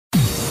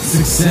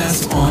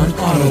Success on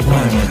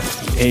Autopilot.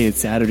 Hey, it's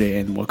Saturday,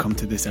 and welcome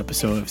to this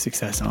episode of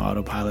Success on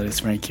Autopilot. It's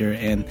Frank here,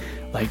 and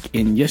like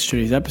in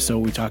yesterday's episode,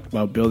 we talked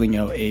about building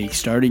out a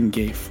starting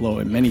gate flow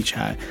in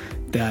ManyChat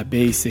that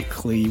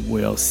basically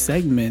will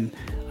segment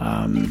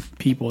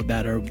people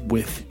that are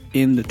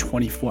within the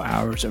 24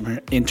 hours of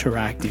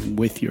interacting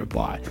with your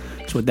bot.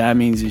 So what that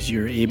means is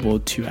you're able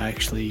to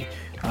actually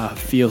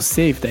feel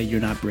safe that you're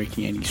not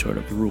breaking any sort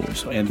of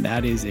rules, and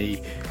that is a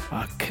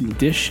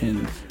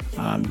condition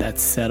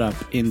that's set up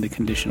in the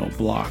conditional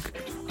block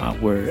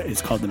where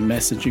it's called the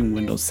messaging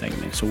window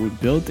segment. So we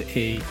built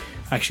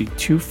actually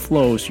two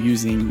flows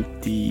using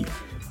the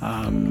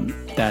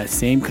that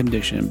same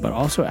condition, but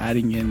also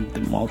adding in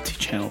the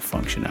multi-channel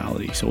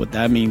functionality. So what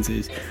that means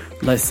is,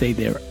 let's say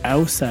they're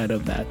outside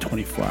of that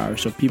 24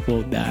 hours. So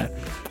people that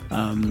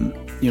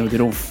they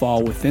don't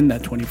fall within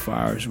that 24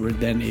 hours, we're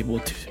then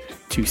able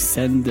to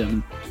send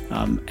them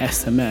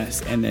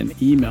SMS and then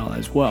email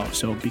as well.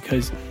 So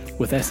because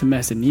with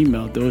SMS and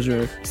email, those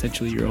are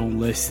essentially your own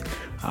list.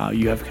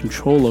 You have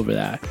control over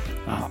that,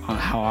 on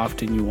how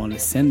often you want to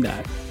send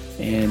that.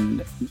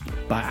 And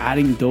by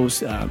adding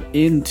those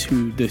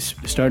into this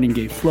starting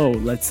gate flow,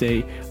 let's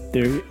say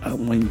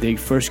when they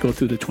first go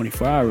through the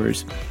 24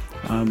 hours,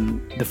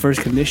 the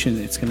first condition,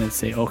 it's going to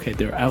say, okay,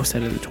 they're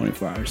outside of the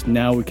 24 hours.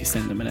 Now we can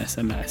send them an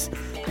SMS,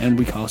 and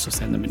we can also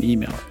send them an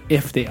email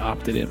if they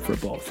opted in for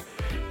both.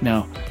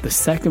 Now, the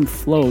second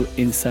flow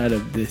inside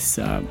of this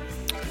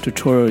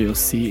tutorial you'll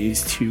see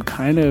is to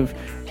kind of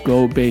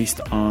go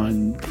based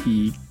on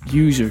the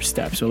user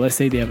step. So let's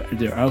say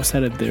they're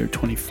outside of their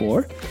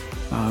 24,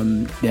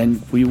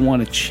 then we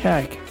want to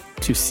check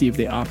to see if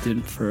they opted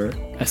in for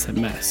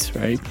SMS,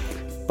 right?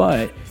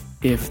 But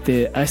if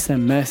the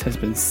SMS has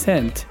been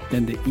sent,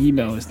 then the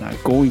email is not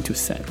going to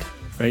send,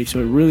 right? So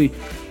it really,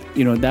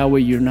 that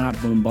way you're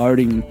not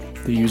bombarding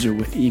the user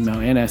with email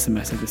and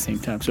SMS at the same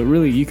time. So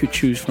really, you could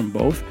choose from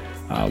both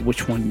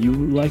which one you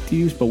would like to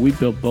use, but we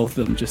built both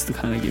of them just to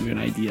kind of give you an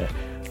idea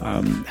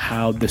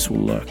how this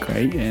will look,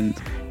 right? And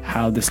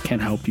how this can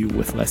help you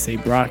with, let's say,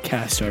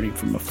 broadcast starting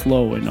from a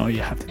flow, and all you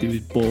have to do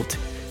is bolt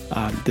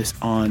this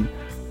on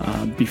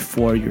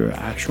before your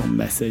actual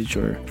message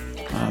or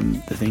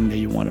the thing that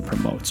you want to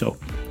promote. So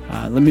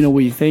let me know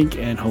what you think,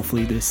 and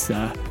hopefully this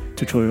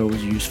tutorial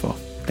was useful.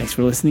 Thanks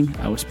for listening.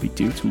 I will speak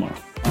to you tomorrow.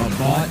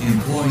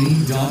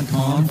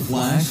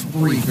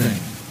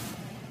 AboutEmployee.com/briefing.